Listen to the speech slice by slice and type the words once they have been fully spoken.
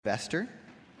Esther.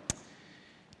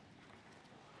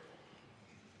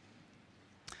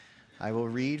 I will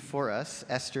read for us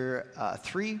Esther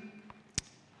 3,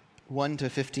 1 to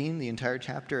 15, the entire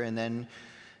chapter, and then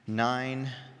 9,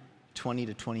 20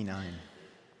 to 29.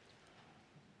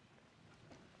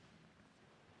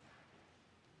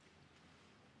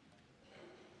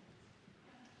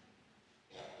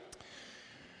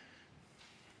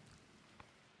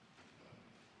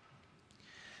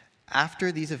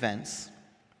 After these events,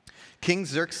 King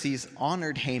Xerxes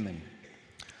honored Haman,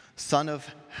 son of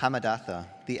Hammedatha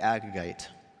the Agagite,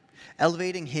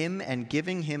 elevating him and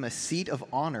giving him a seat of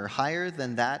honor higher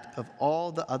than that of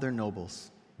all the other nobles.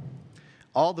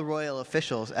 All the royal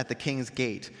officials at the king's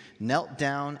gate knelt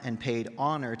down and paid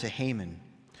honor to Haman,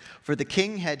 for the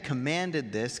king had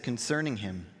commanded this concerning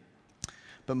him.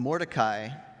 But Mordecai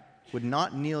would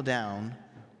not kneel down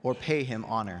or pay him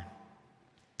honor.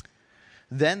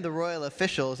 Then the royal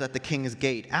officials at the king's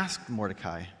gate asked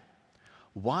Mordecai,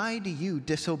 "Why do you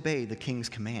disobey the king's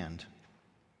command?"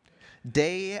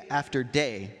 Day after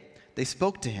day they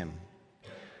spoke to him,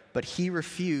 but he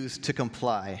refused to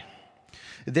comply.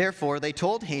 Therefore they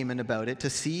told Haman about it to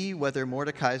see whether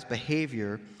Mordecai's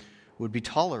behavior would be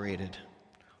tolerated,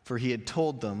 for he had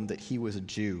told them that he was a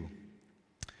Jew.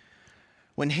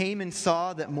 When Haman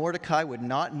saw that Mordecai would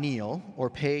not kneel or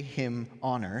pay him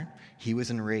honor, he was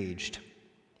enraged.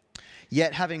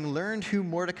 Yet, having learned who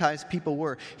Mordecai's people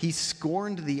were, he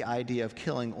scorned the idea of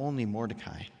killing only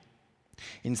Mordecai.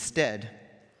 Instead,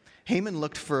 Haman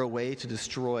looked for a way to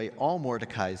destroy all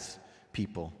Mordecai's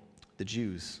people, the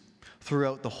Jews,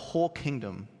 throughout the whole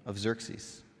kingdom of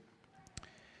Xerxes.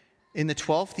 In the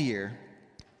 12th year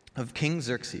of King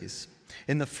Xerxes,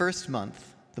 in the first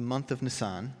month, the month of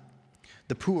Nisan,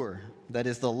 the pur, that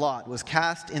is the lot, was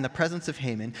cast in the presence of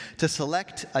Haman to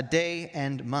select a day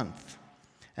and month.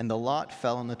 And the lot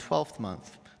fell in the 12th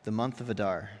month, the month of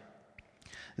Adar.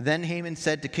 Then Haman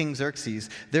said to King Xerxes,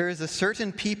 "There is a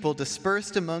certain people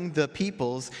dispersed among the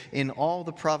peoples in all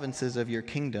the provinces of your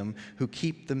kingdom who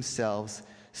keep themselves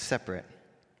separate.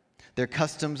 Their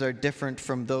customs are different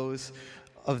from those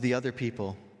of the other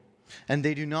people, and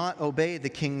they do not obey the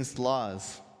king's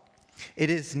laws. It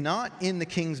is not in the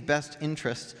king's best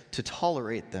interest to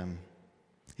tolerate them.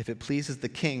 If it pleases the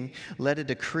king, let a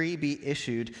decree be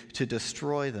issued to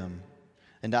destroy them,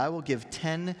 and I will give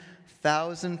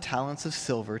 10,000 talents of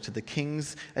silver to the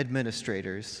king's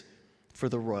administrators for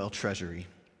the royal treasury."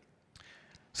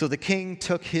 So the king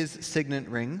took his signet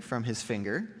ring from his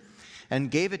finger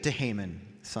and gave it to Haman,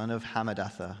 son of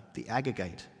Hammedatha the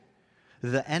Agagite,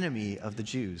 the enemy of the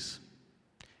Jews.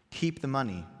 "Keep the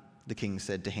money," the king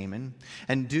said to Haman,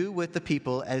 "and do with the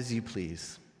people as you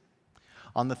please."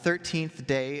 On the 13th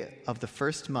day of the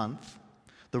first month,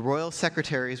 the royal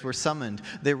secretaries were summoned.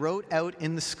 They wrote out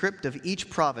in the script of each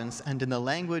province and in the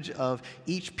language of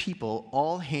each people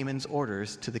all Haman's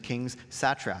orders to the king's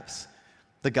satraps,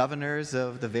 the governors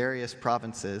of the various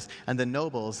provinces, and the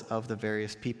nobles of the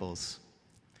various peoples.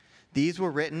 These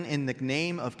were written in the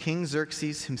name of King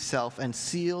Xerxes himself and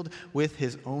sealed with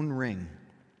his own ring.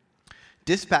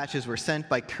 Dispatches were sent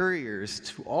by couriers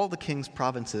to all the king's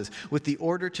provinces with the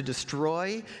order to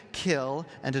destroy, kill,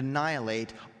 and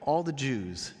annihilate all the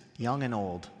Jews, young and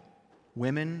old,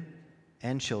 women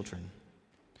and children,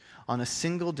 on a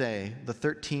single day, the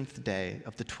 13th day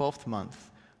of the 12th month,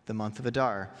 the month of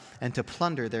Adar, and to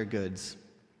plunder their goods.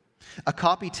 A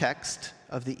copy text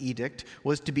of the edict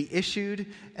was to be issued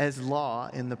as law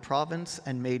in the province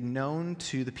and made known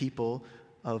to the people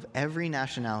of every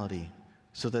nationality,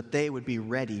 so that they would be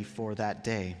ready for that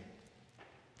day.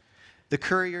 The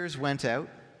couriers went out,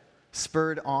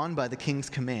 spurred on by the king's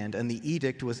command, and the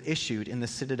edict was issued in the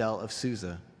citadel of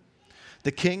Susa.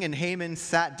 The king and Haman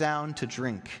sat down to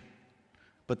drink,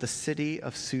 but the city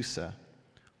of Susa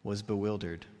was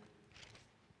bewildered.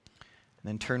 And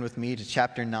then turn with me to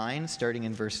chapter 9, starting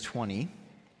in verse 20.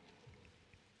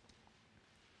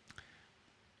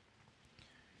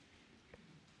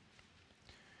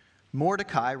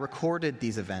 Mordecai recorded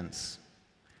these events,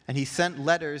 and he sent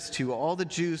letters to all the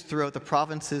Jews throughout the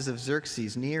provinces of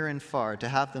Xerxes, near and far, to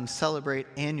have them celebrate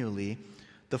annually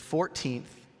the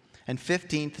 14th and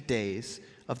 15th days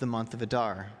of the month of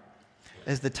Adar,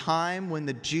 as the time when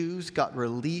the Jews got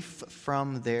relief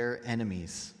from their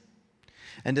enemies,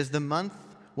 and as the month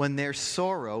when their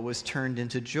sorrow was turned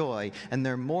into joy and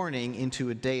their mourning into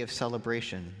a day of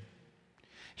celebration.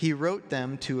 He wrote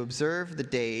them to observe the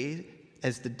day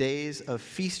as the days of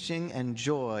feasting and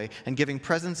joy, and giving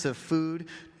presents of food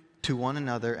to one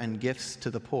another and gifts to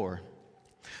the poor.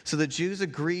 So the Jews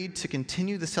agreed to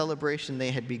continue the celebration they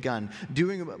had begun,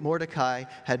 doing what Mordecai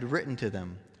had written to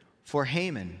them. For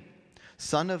Haman,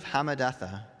 son of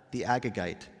Hammedatha, the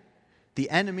Agagite, the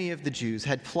enemy of the Jews,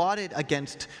 had plotted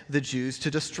against the Jews to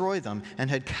destroy them and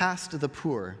had cast the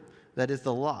Pur, that is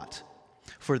the lot,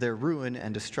 for their ruin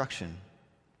and destruction.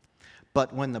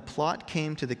 But when the plot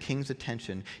came to the king's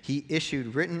attention, he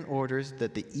issued written orders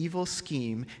that the evil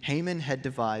scheme Haman had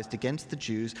devised against the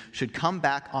Jews should come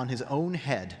back on his own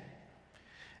head,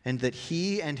 and that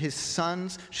he and his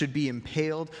sons should be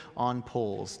impaled on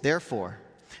poles. Therefore,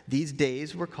 these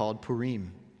days were called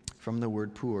Purim, from the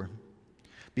word pur.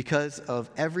 Because of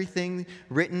everything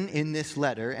written in this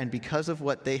letter, and because of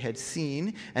what they had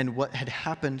seen and what had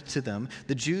happened to them,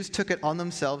 the Jews took it on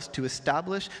themselves to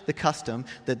establish the custom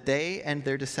that they and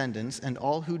their descendants and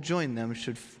all who join them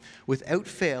should without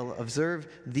fail observe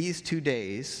these 2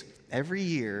 days every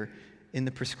year in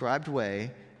the prescribed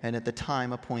way and at the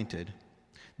time appointed.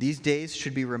 These days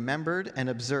should be remembered and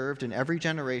observed in every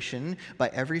generation by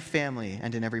every family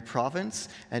and in every province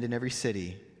and in every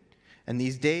city. And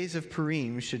these days of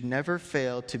Purim should never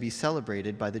fail to be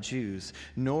celebrated by the Jews,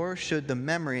 nor should the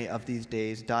memory of these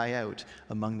days die out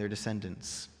among their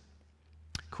descendants.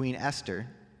 Queen Esther,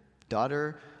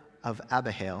 daughter of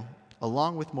Abihail,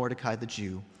 along with Mordecai the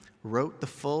Jew, wrote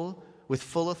with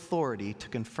full authority to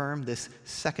confirm this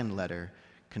second letter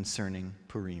concerning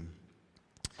Purim.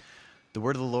 The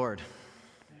word of the Lord.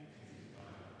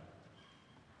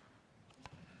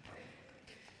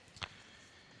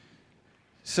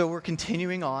 So we're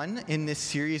continuing on in this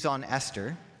series on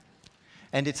Esther,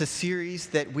 and it's a series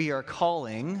that we are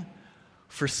calling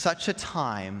For Such a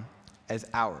Time as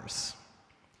Ours.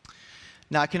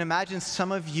 Now, I can imagine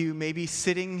some of you maybe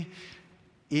sitting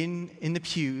in the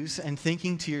pews and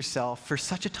thinking to yourself, for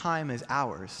such a time as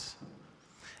ours,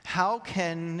 how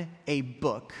can a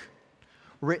book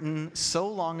written so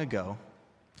long ago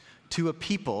to a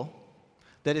people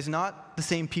that is not the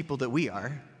same people that we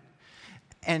are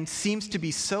and seems to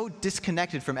be so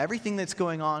disconnected from everything that's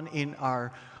going on in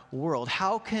our world,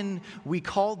 how can we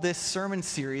call this sermon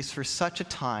series For Such a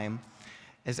Time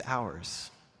as Ours?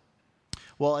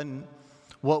 Well, and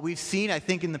what we've seen, I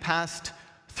think, in the past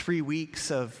 3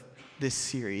 weeks of this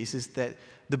series is that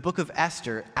the book of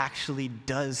Esther actually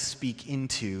does speak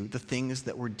into the things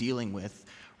that we're dealing with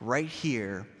right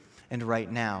here and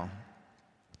right now.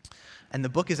 And the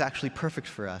book is actually perfect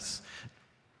for us.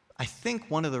 I think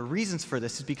one of the reasons for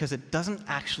this is because it doesn't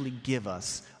actually give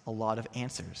us a lot of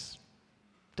answers,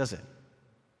 does it?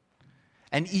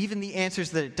 And even the answers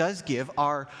that it does give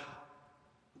are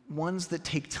ones that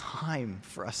take time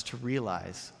for us to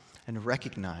realize and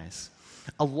recognize.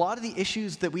 A lot of the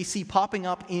issues that we see popping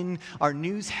up in our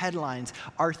news headlines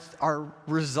are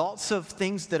results of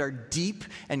things that are deep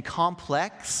and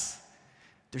complex.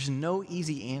 There's no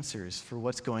easy answers for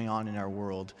what's going on in our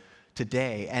world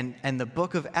today. And the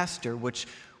book of Esther, which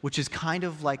is kind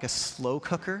of like a slow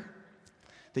cooker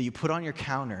that you put on your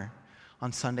counter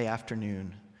on Sunday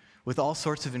afternoon with all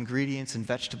sorts of ingredients and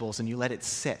vegetables, and you let it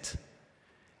sit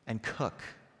and cook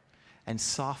and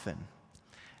soften.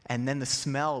 And then the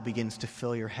smell begins to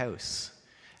fill your house.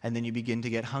 And then you begin to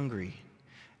get hungry.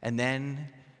 And then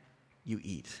you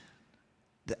eat.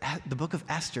 The book of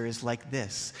Esther is like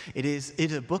this. It is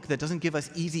a book that doesn't give us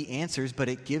easy answers, but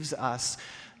it gives us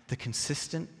the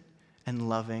consistent and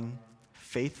loving,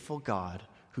 faithful God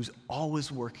who's always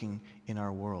working in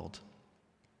our world.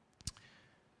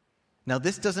 Now,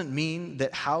 this doesn't mean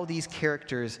that how these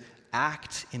characters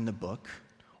act in the book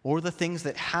or the things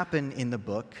that happen in the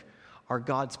book are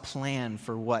God's plan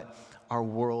for what our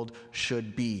world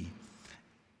should be.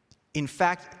 In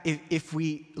fact, if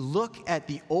we look at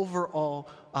the overall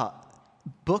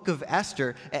book of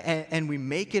Esther and we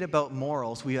make it about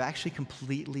morals, we've actually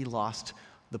completely lost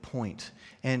the point.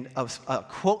 And a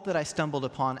quote that I stumbled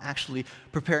upon actually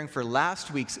preparing for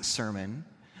last week's sermon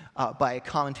by a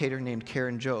commentator named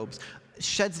Karen Jobes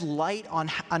sheds light on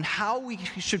how we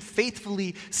should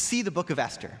faithfully see the book of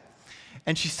Esther.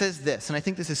 And she says this, and I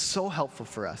think this is so helpful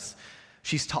for us.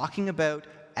 She's talking about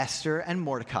Esther and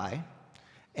Mordecai,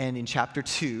 and in chapter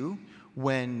 2,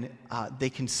 when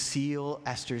they conceal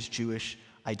Esther's Jewish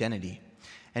identity.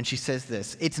 And she says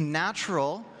this, "It's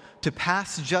natural to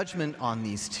pass judgment on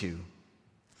these two,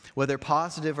 whether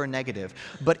positive or negative,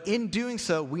 but in doing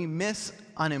so, we miss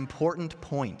an important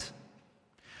point.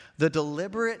 The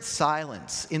deliberate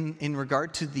silence in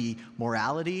regard to the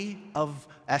morality of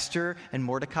Esther and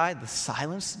Mordecai, the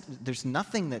silence, there's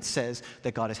nothing that says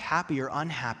that God is happy or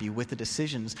unhappy with the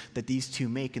decisions that these two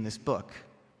make in this book.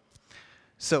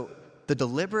 So the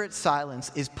deliberate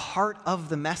silence is part of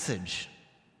the message.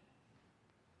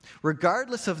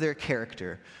 Regardless of their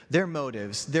character, their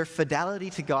motives, their fidelity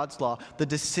to God's law, the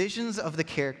decisions of the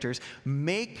characters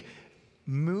make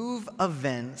move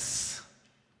events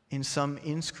in some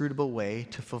inscrutable way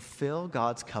to fulfill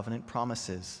God's covenant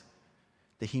promises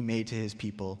that he made to his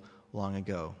people long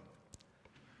ago.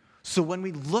 So when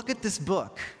we look at this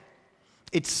book,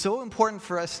 it's so important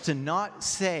for us to not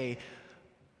say,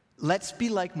 let's be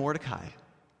like Mordecai,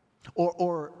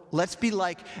 or let's be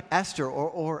like Esther,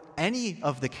 or any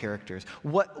of the characters.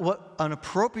 What an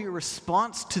appropriate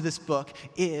response to this book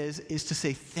is to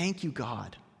say, thank you,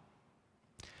 God.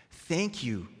 Thank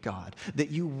you, God,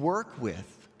 that you work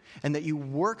with and that you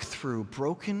work through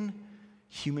broken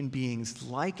human beings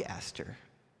like Esther,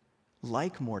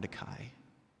 like Mordecai.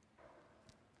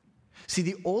 See,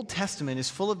 the Old Testament is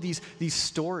full of these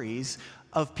stories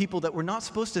of people that we're not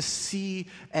supposed to see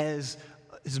as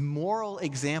moral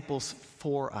examples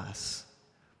for us,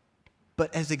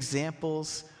 but as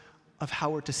examples of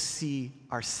how we're to see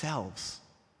ourselves.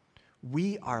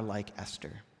 We are like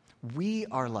Esther. We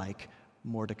are like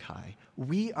Mordecai.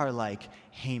 We are like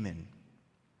Haman.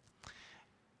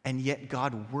 And yet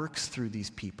God works through these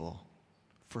people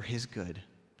for his good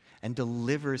and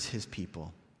delivers his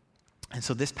people. And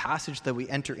so this passage that we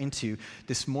enter into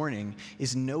this morning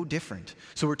is no different.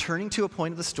 So we're turning to a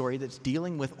point of the story that's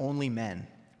dealing with only men,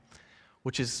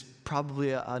 which is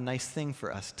probably a nice thing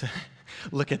for us to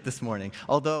look at this morning.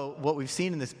 Although what we've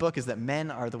seen in this book is that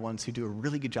men are the ones who do a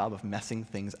really good job of messing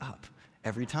things up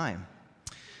every time.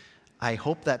 I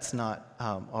hope that's not,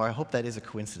 or I hope that is a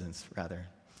coincidence, rather.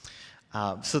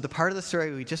 So the part of the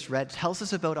story we just read tells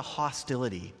us about a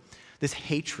hostility, this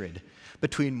hatred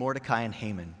between Mordecai and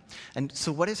Haman. And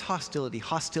so what is hostility?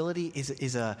 Hostility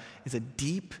is a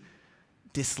deep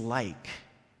dislike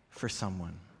for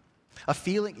someone. A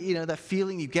feeling, that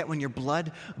feeling you get when your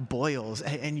blood boils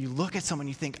and you look at someone and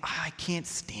you think, I can't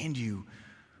stand you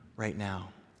right now.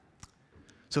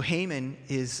 So Haman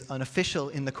is an official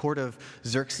in the court of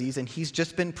Xerxes, and he's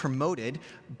just been promoted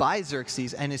by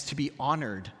Xerxes and is to be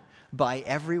honored by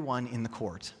everyone in the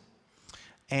court.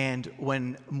 And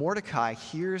when Mordecai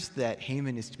hears that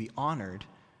Haman is to be honored,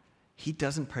 he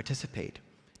doesn't participate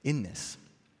in this.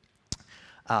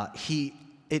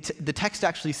 The text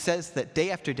actually says that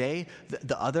day after day,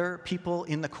 the other people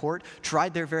in the court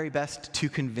tried their very best to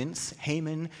convince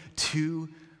Haman to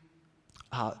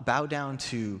bow down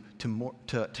to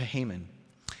Haman.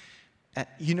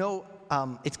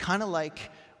 It's kind of like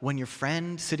when your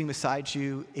friend sitting beside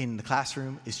you in the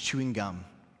classroom is chewing gum,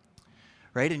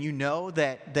 right? And you know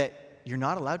that you're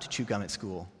not allowed to chew gum at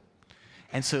school.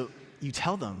 And so you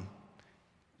tell them,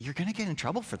 you're going to get in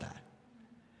trouble for that.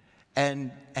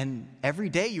 And every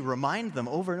day you remind them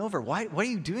over and over, why are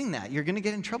you doing that? You're going to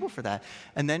get in trouble for that.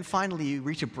 And then finally you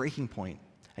reach a breaking point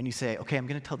and you say, okay, I'm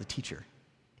going to tell the teacher.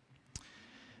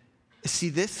 See,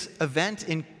 this event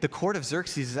in the court of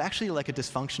Xerxes is actually like a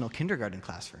dysfunctional kindergarten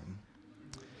classroom.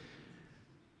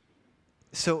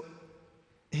 So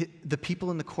the people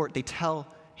in the court, they tell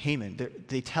Haman,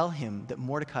 they tell him that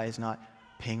Mordecai is not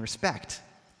paying respect.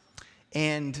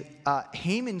 And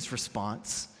Haman's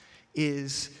response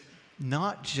is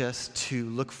not just to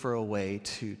look for a way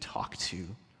to talk to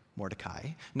Mordecai,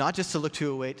 not just to look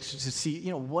to a way to see,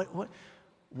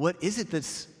 what is it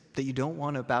that you don't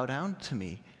want to bow down to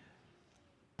me,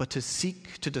 but to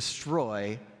seek to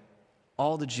destroy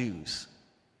all the Jews.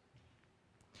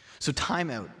 So time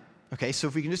out. Okay, so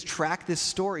if we can just track this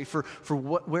story for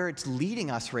where it's leading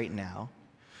us right now.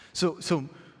 So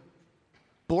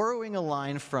borrowing a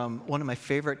line from one of my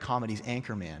favorite comedies,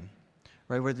 Anchorman,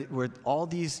 right, where all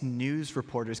these news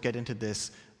reporters get into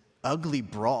this ugly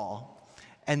brawl,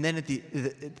 and then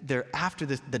after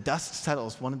the dust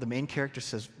settles, one of the main characters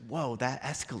says, "Whoa, that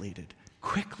escalated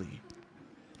quickly."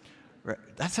 Right,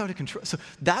 that's out of control. So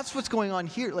that's what's going on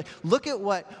here. Like, look at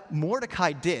what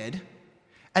Mordecai did,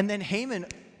 and then Haman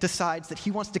decides that he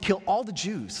wants to kill all the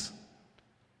Jews.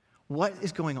 What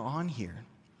is going on here?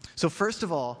 So first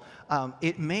of all,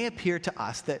 it may appear to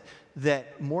us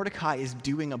that Mordecai is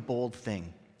doing a bold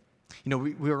thing.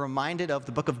 We were reminded of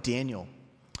the book of Daniel,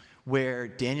 where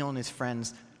Daniel and his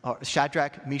friends,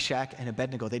 Shadrach, Meshach, and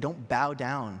Abednego, they don't bow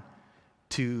down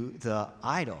to the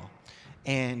idol.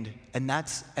 And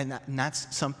that's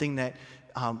something that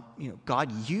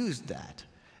God used that.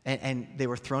 And they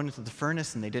were thrown into the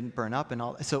furnace and they didn't burn up and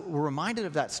all. So we're reminded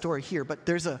of that story here, but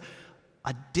there's a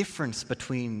difference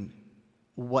between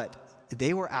what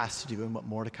they were asked to do and what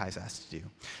Mordecai's asked to do.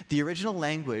 The original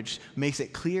language makes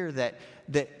it clear that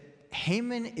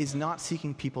Haman is not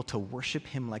seeking people to worship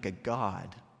him like a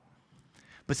god,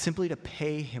 but simply to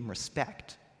pay him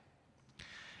respect.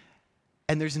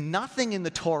 And there's nothing in the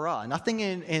Torah, nothing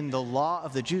in the law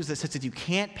of the Jews that says that you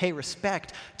can't pay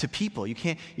respect to people. You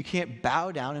can't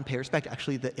bow down and pay respect.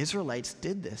 Actually, the Israelites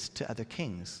did this to other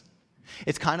kings.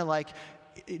 It's kind of like,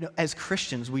 as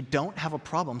Christians, we don't have a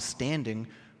problem standing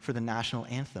for the national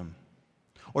anthem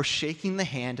or shaking the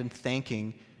hand and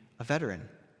thanking a veteran.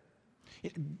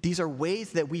 These are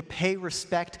ways that we pay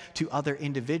respect to other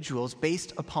individuals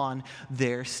based upon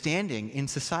their standing in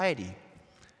society.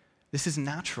 This is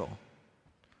natural.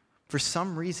 For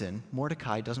some reason,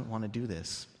 Mordecai doesn't want to do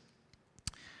this.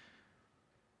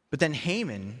 But then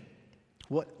Haman,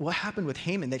 what happened with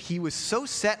Haman? That he was so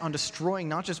set on destroying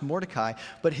not just Mordecai,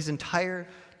 but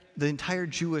the entire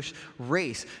Jewish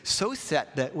race. So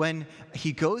set that when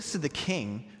he goes to the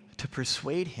king to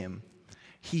persuade him,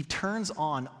 he turns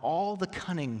on all the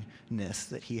cunningness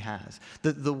that he has.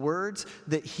 The words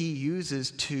that he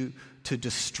uses to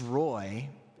destroy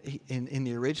in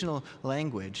the original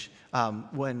language,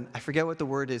 when I forget what the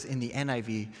word is in the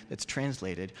NIV that's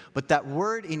translated, but that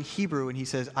word in Hebrew, and he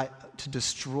says to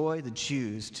destroy the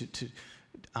Jews,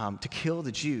 to kill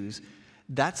the Jews,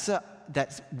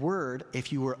 that word,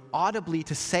 if you were audibly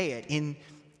to say it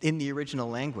in the original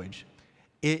language,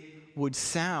 it would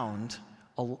sound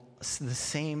the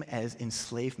same as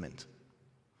enslavement,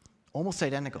 almost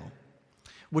identical.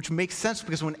 Which makes sense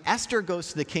because when Esther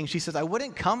goes to the king, she says, I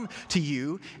wouldn't come to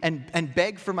you and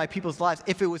beg for my people's lives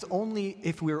if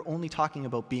we were only talking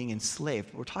about being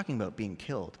enslaved. We're talking about being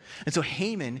killed. And so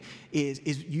Haman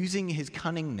is using his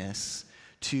cunningness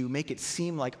to make it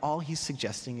seem like all he's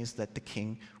suggesting is that the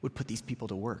king would put these people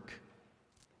to work.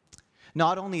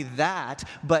 Not only that,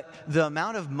 but the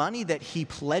amount of money that he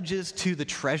pledges to the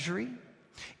treasury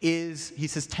is, he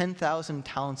says, 10,000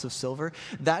 talents of silver.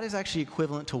 That is actually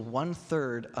equivalent to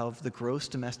 1/3 of the gross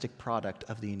domestic product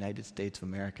of the United States of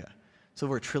America. It's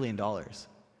over $1 trillion.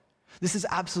 This is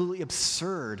absolutely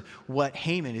absurd what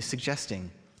Haman is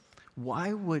suggesting.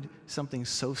 Why would something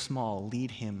so small lead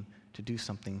him to do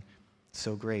something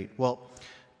so great? Well,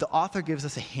 the author gives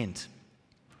us a hint.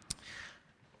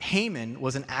 Haman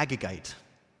was an Agagite.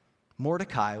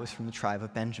 Mordecai was from the tribe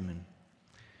of Benjamin.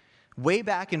 Way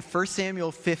back in 1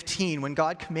 Samuel 15, when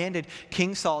God commanded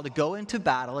King Saul to go into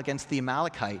battle against the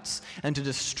Amalekites and to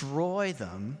destroy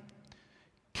them,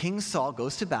 King Saul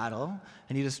goes to battle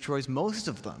and he destroys most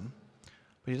of them,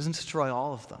 but he doesn't destroy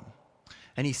all of them.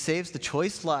 And he saves the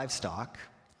choice livestock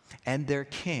and their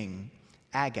king,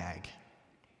 Agag.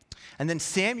 And then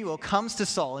Samuel comes to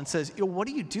Saul and says, what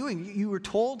are you doing? You were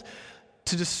told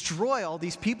to destroy all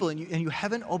these people and you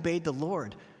haven't obeyed the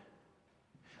Lord.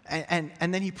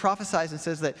 And then he prophesies and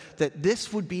says that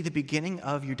this would be the beginning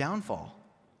of your downfall,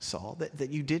 Saul, that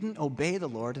you didn't obey the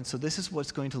Lord, and so this is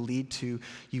what's going to lead to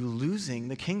you losing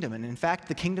the kingdom. And in fact,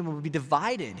 the kingdom will be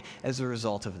divided as a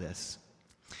result of this.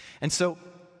 And so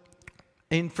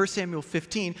in 1 Samuel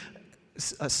 15,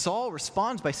 Saul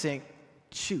responds by saying,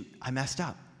 shoot, I messed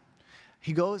up.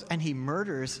 He goes and he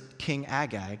murders King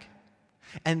Agag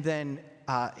and then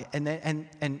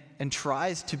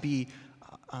tries to be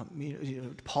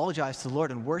apologize to the Lord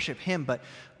and worship him, but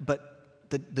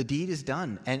the deed is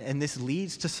done, and this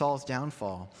leads to Saul's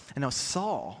downfall. And now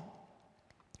Saul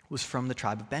was from the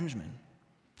tribe of Benjamin,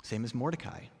 same as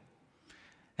Mordecai.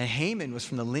 And Haman was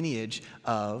from the lineage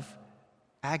of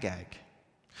Agag.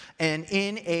 And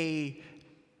in a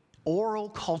oral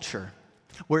culture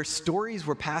where stories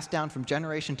were passed down from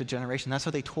generation to generation, that's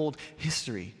how they told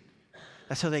history.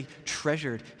 That's how they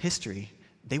treasured history.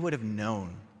 They would have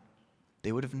known.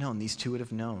 These two would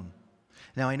have known.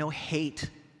 Now, I know hate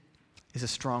is a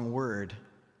strong word,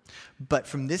 but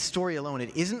from this story alone,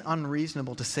 it isn't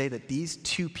unreasonable to say that these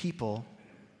two people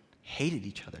hated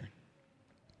each other.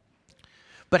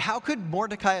 But how could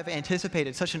Mordecai have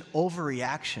anticipated such an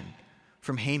overreaction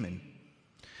from Haman?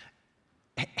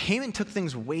 Haman took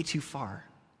things way too far,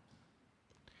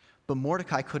 but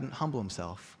Mordecai couldn't humble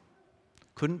himself,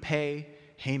 couldn't pay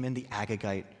Haman the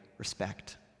Agagite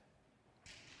respect.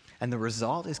 And the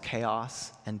result is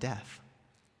chaos and death.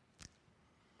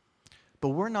 But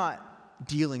we're not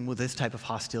dealing with this type of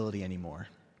hostility anymore,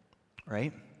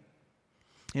 right?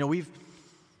 We've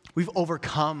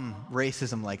overcome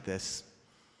racism like this,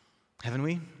 haven't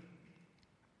we?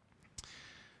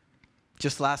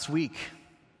 Just last week,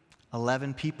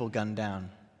 11 people gunned down.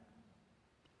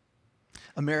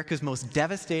 America's most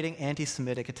devastating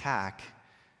anti-Semitic attack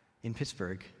in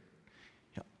Pittsburgh.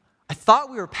 I thought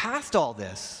we were past all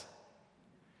this.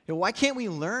 Why can't we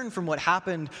learn from what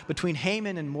happened between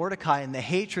Haman and Mordecai and the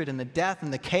hatred and the death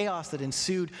and the chaos that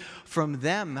ensued from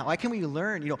them? Why can't we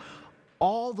learn,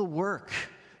 all the work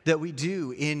that we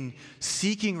do in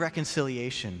seeking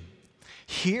reconciliation,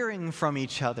 hearing from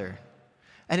each other,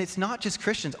 And it's not just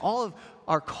Christians. All of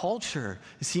our culture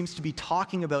seems to be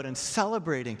talking about and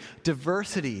celebrating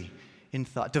diversity in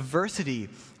thought, diversity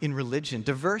in religion,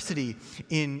 diversity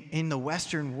in the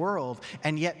Western world.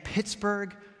 And yet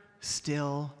Pittsburgh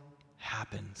still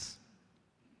happens.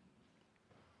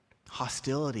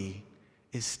 Hostility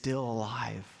is still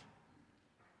alive.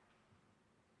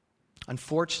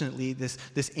 Unfortunately, this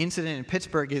incident in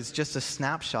Pittsburgh is just a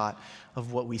snapshot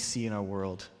of what we see in our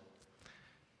world.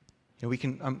 We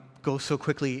can go so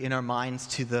quickly in our minds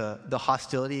to the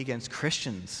hostility against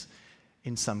Christians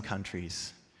in some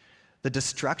countries, the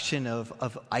destruction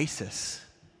of ISIS,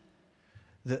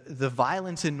 the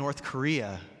violence in North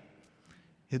Korea,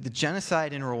 the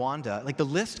genocide in Rwanda. Like, the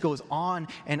list goes on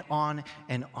and on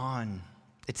and on.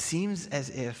 It seems as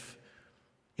if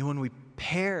when we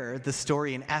pair the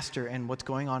story in Esther and what's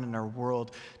going on in our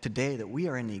world today, that we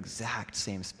are in the exact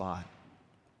same spot.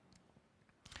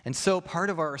 And so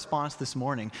part of our response this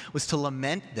morning was to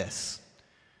lament this,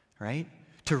 right?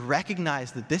 To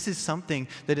recognize that this is something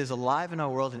that is alive in our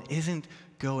world and isn't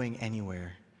going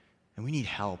anywhere. And we need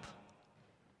help.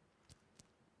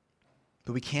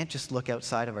 But we can't just look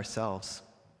outside of ourselves.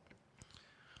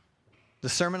 The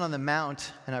Sermon on the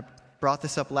Mount, and I brought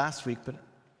this up last week, but I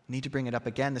need to bring it up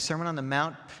again. The Sermon on the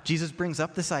Mount, Jesus brings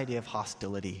up this idea of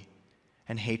hostility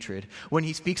and hatred. When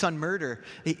he speaks on murder,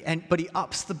 but he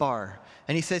ups the bar.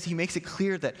 And he says, he makes it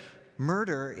clear that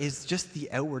murder is just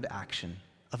the outward action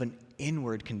of an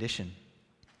inward condition.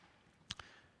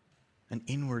 An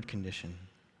inward condition.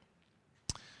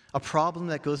 A problem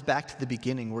that goes back to the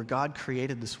beginning, where God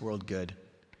created this world good.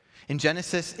 In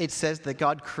Genesis, it says that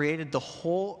God created the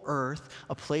whole earth,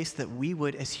 a place that we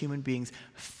would, as human beings,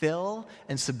 fill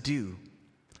and subdue.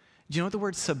 Do you know what the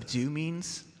word subdue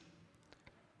means?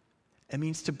 It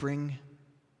means to bring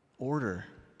order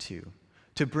to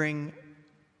bring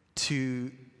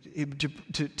to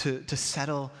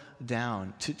settle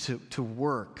down, to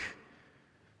work.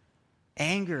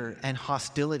 Anger and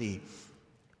hostility,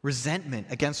 resentment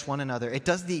against one another. It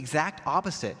does the exact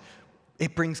opposite.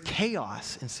 It brings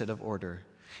chaos instead of order.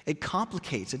 It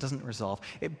complicates, it doesn't resolve.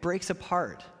 It breaks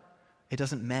apart, it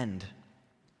doesn't mend.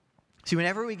 See,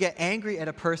 whenever we get angry at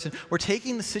a person, we're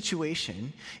taking the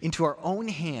situation into our own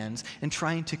hands and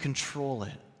trying to control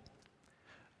it.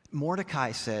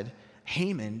 Mordecai said,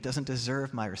 Haman doesn't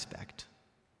deserve my respect.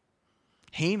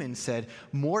 Haman said,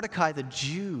 Mordecai the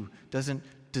Jew doesn't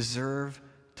deserve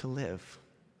to live.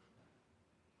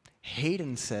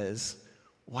 Hayden says,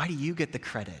 why do you get the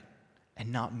credit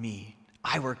and not me?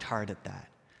 I worked hard at that.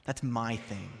 That's my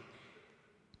thing.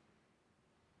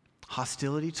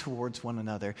 Hostility towards one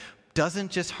another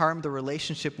doesn't just harm the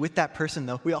relationship with that person,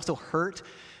 though. We also hurt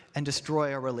and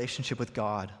destroy our relationship with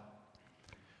God.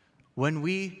 When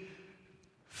we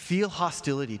feel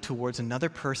hostility towards another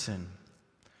person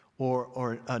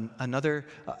or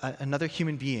another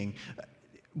human being,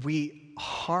 we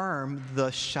harm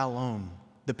the shalom,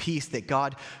 the peace that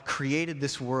God created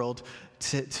this world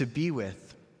to be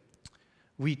with.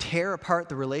 We tear apart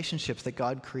the relationships that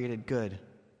God created good.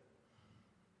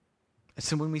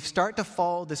 So when we start to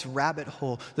follow this rabbit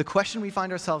hole, the question we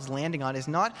find ourselves landing on is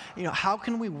not, how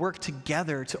can we work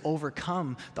together to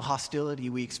overcome the hostility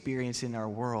we experience in our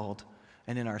world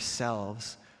and in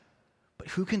ourselves, but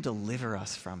who can deliver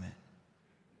us from it?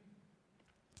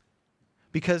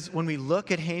 Because when we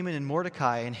look at Haman and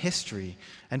Mordecai and history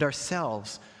and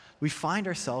ourselves, we find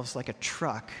ourselves like a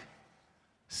truck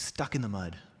stuck in the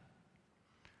mud.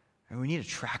 And we need a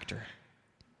tractor.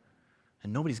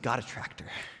 And nobody's got a tractor.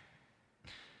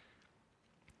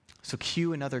 So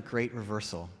cue another great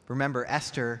reversal. Remember,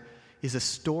 Esther is a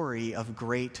story of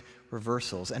great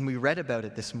reversals, and we read about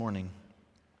it this morning.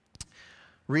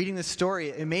 Reading the story,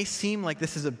 it may seem like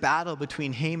this is a battle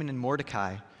between Haman and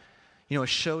Mordecai, a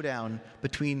showdown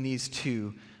between these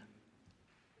two,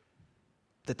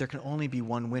 that there can only be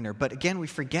one winner. But again, we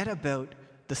forget about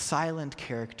the silent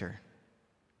character.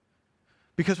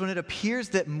 Because when it appears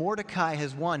that Mordecai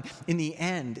has won, in the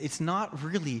end, it's not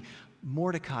really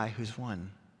Mordecai who's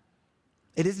won.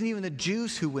 It isn't even the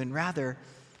Jews who win. Rather,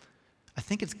 I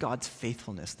think it's God's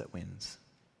faithfulness that wins.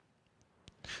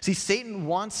 See, Satan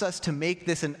wants us to make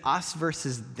this an us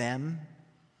versus them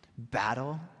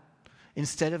battle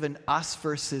instead of an us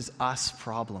versus us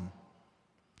problem.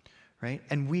 Right?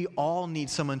 And we all need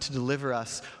someone to deliver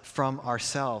us from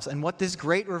ourselves. And what this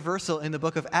great reversal in the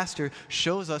book of Esther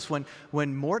shows us,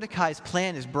 when Mordecai's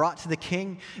plan is brought to the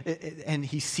king and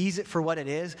he sees it for what it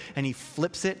is and he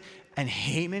flips it, and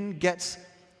Haman gets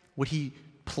what he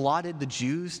plotted the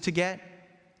Jews to get,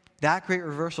 that great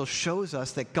reversal shows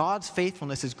us that God's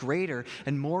faithfulness is greater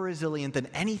and more resilient than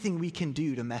anything we can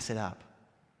do to mess it up.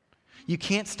 You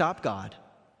can't stop God.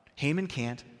 Haman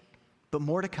can't, but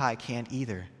Mordecai can't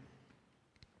either.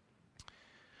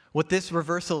 What this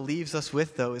reversal leaves us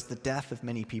with, though, is the death of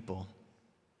many people.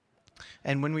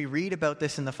 And when we read about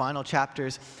this in the final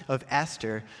chapters of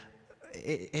Esther,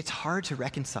 it's hard to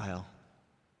reconcile.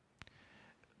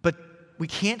 But we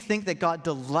can't think that God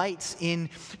delights in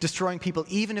destroying people,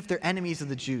 even if they're enemies of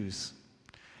the Jews.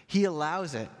 He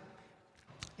allows it.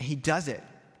 He does it.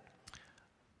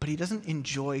 But he doesn't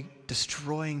enjoy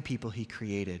destroying people he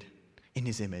created in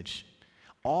his image.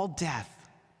 All death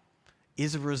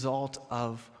is a result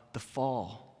of the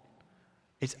fall.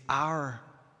 It's our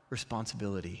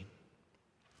responsibility.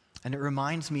 And it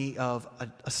reminds me of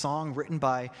a song written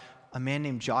by a man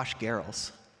named Josh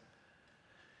Garrels.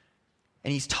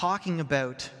 And he's talking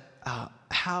about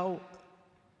how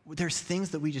there's things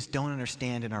that we just don't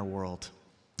understand in our world.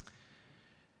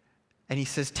 And he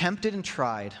says, tempted and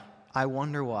tried, I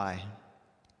wonder why.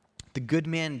 The good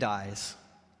man dies,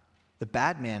 the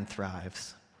bad man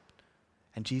thrives,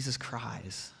 and Jesus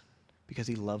cries because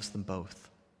he loves them both.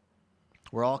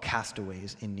 We're all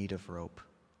castaways in need of rope.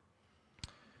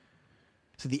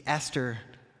 So the Esther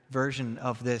version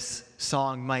of this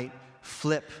song might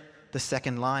flip the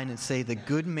second line and say, the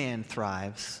good man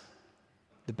thrives,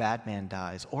 the bad man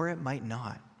dies, or it might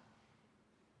not.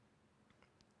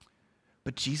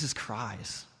 But Jesus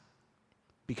cries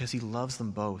because he loves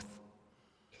them both.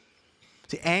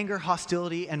 The anger,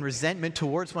 hostility, and resentment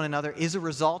towards one another is a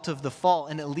result of the fall,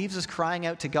 and it leaves us crying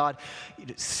out to God,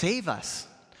 save us.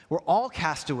 We're all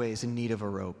castaways in need of a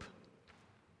rope.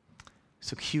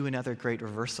 So cue another great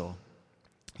reversal.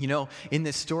 You know, in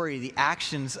this story, the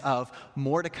actions of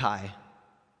Mordecai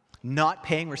not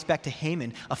paying respect to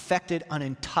Haman affected an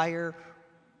entire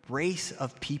race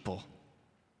of people.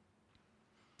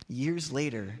 Years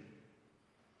later,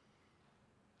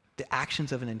 the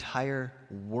actions of an entire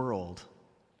world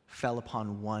fell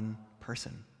upon one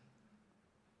person.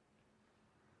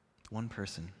 One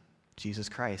person, Jesus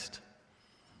Christ.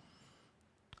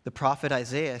 The prophet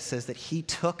Isaiah says that he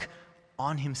took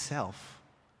on himself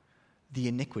the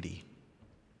iniquity.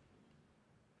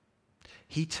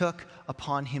 He took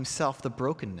upon himself the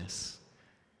brokenness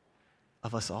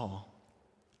of us all.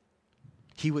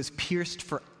 He was pierced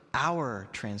for our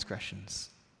transgressions.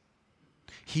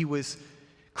 He was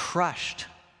crushed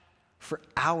for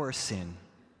our sin.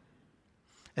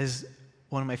 As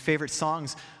one of my favorite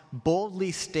songs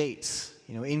boldly states,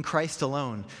 in Christ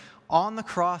alone, on the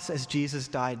cross as Jesus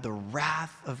died, the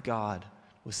wrath of God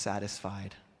was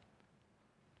satisfied.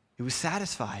 It was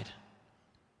satisfied.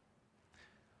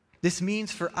 This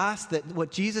means for us that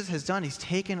what Jesus has done, he's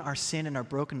taken our sin and our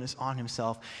brokenness on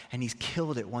himself, and he's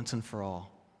killed it once and for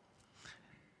all.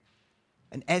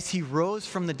 And as he rose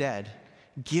from the dead,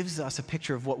 gives us a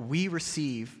picture of what we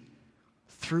receive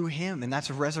through him, and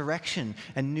that's resurrection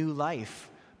and new life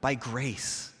by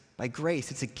grace. By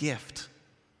grace, it's a gift.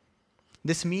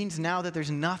 This means now that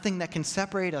there's nothing that can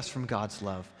separate us from God's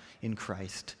love in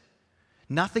Christ.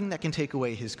 Nothing that can take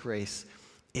away his grace.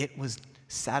 It was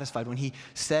satisfied. When he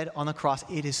said on the cross,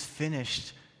 it is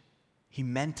finished, he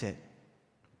meant it.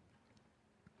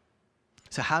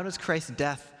 So how does Christ's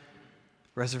death,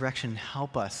 resurrection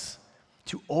help us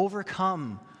to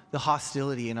overcome the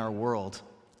hostility in our world?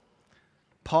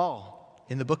 Paul,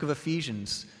 in the book of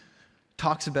Ephesians,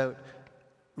 talks about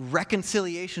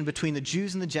reconciliation between the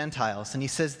Jews and the Gentiles, and he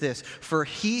says this, for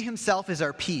he himself is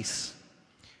our peace,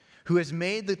 who has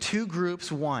made the two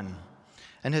groups one,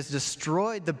 and has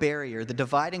destroyed the barrier, the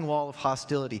dividing wall of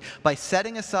hostility, by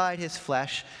setting aside his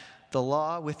flesh, the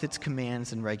law with its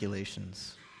commands and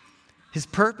regulations. His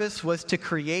purpose was to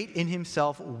create in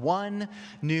himself one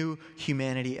new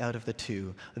humanity out of the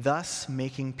two, thus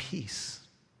making peace.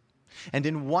 And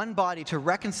in one body to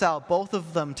reconcile both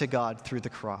of them to God through the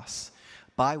cross,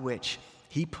 by which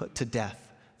he put to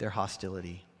death their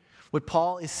hostility. What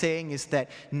Paul is saying is that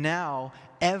now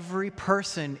every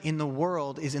person in the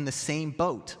world is in the same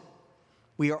boat.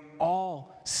 We are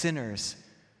all sinners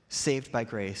saved by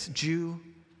grace, Jew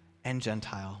and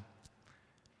Gentile.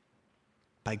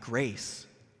 By grace.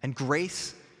 And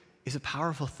grace is a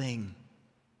powerful thing.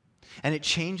 And it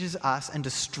changes us and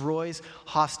destroys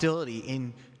hostility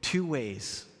in two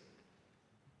ways.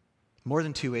 More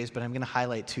than two ways, but I'm going to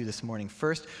highlight two this morning.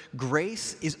 First,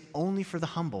 grace is only for the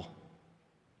humble.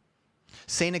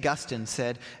 St. Augustine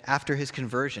said after his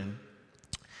conversion,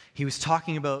 he was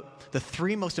talking about the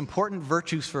three most important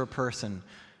virtues for a person: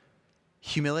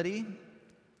 humility,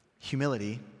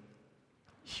 humility,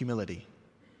 humility.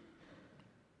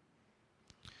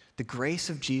 The grace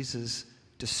of Jesus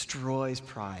destroys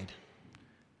pride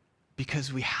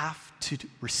because we have to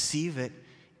receive it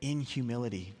in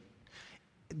humility.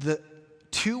 the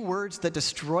two words that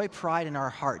destroy pride in our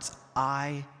hearts: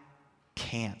 I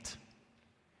can't.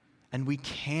 And we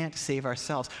can't save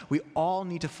ourselves. We all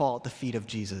need to fall at the feet of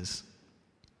Jesus.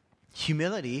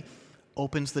 Humility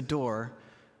opens the door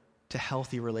to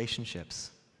healthy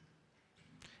relationships.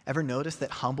 Ever notice that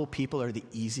humble people are the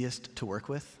easiest to work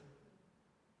with?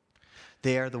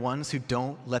 They are the ones who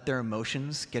don't let their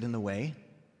emotions get in the way.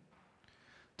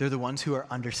 They're the ones who are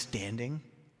understanding.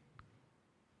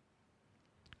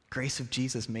 Grace of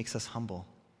Jesus makes us humble.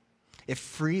 It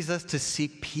frees us to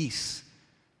seek peace,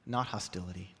 not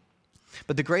hostility.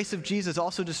 But the grace of Jesus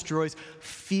also destroys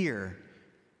fear,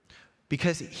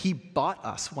 because he bought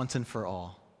us once and for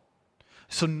all.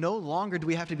 So no longer do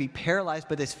we have to be paralyzed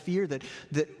by this fear that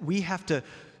we have to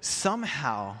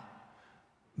somehow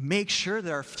make sure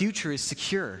that our future is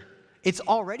secure. It's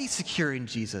already secure in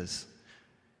Jesus.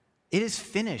 It is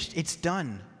finished. It's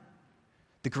done.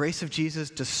 The grace of Jesus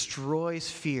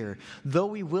destroys fear. Though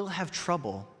we will have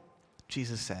trouble,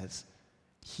 Jesus says,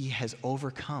 he has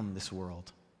overcome this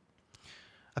world.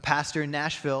 A pastor in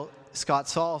Nashville, Scott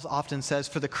Sauls, often says,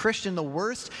 for the Christian, the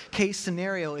worst case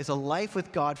scenario is a life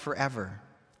with God forever.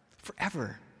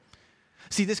 Forever.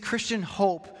 See, this Christian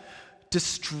hope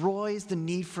destroys the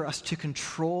need for us to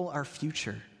control our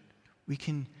future. We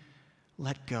can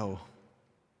let go.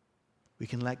 We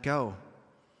can let go.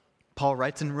 Paul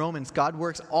writes in Romans, God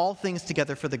works all things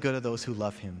together for the good of those who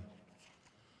love him.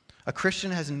 A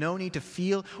Christian has no need to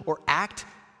feel or act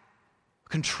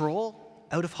control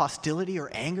out of hostility or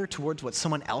anger towards what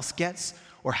someone else gets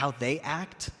or how they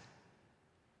act,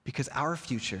 because our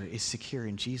future is secure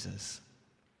in Jesus.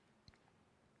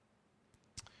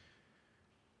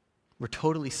 We're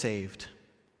totally saved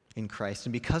in Christ,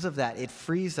 and because of that, it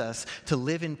frees us to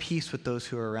live in peace with those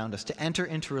who are around us, to enter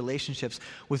into relationships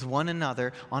with one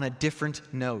another on a different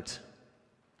note,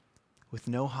 with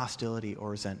no hostility or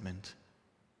resentment.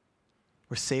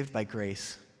 We're saved by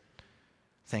grace.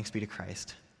 Thanks be to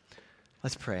Christ.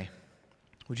 Let's pray.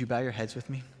 Would you bow your heads with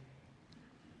me?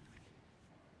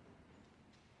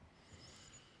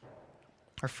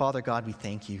 Our Father God, we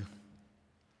thank you.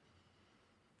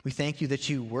 We thank you that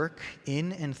you work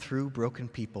in and through broken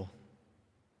people.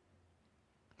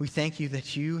 We thank you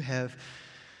that you have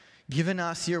given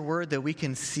us your word that we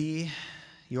can see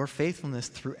your faithfulness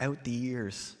throughout the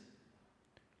years,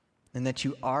 and that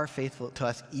you are faithful to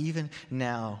us even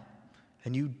now,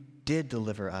 and you did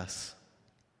deliver us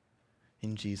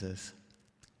in Jesus.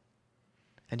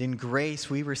 And in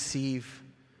grace we receive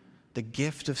the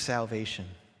gift of salvation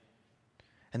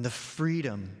and the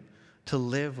freedom to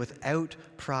live without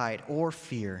pride or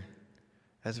fear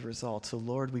as a result. So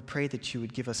Lord, we pray that you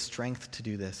would give us strength to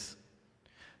do this,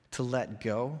 to let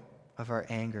go of our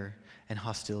anger and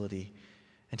hostility,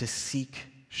 and to seek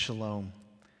shalom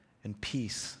and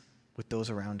peace with those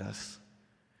around us.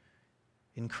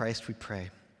 In Christ we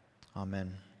pray.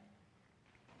 Amen.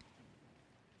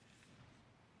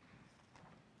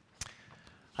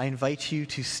 I invite you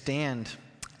to stand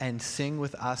and sing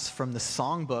with us from the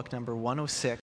songbook number 106.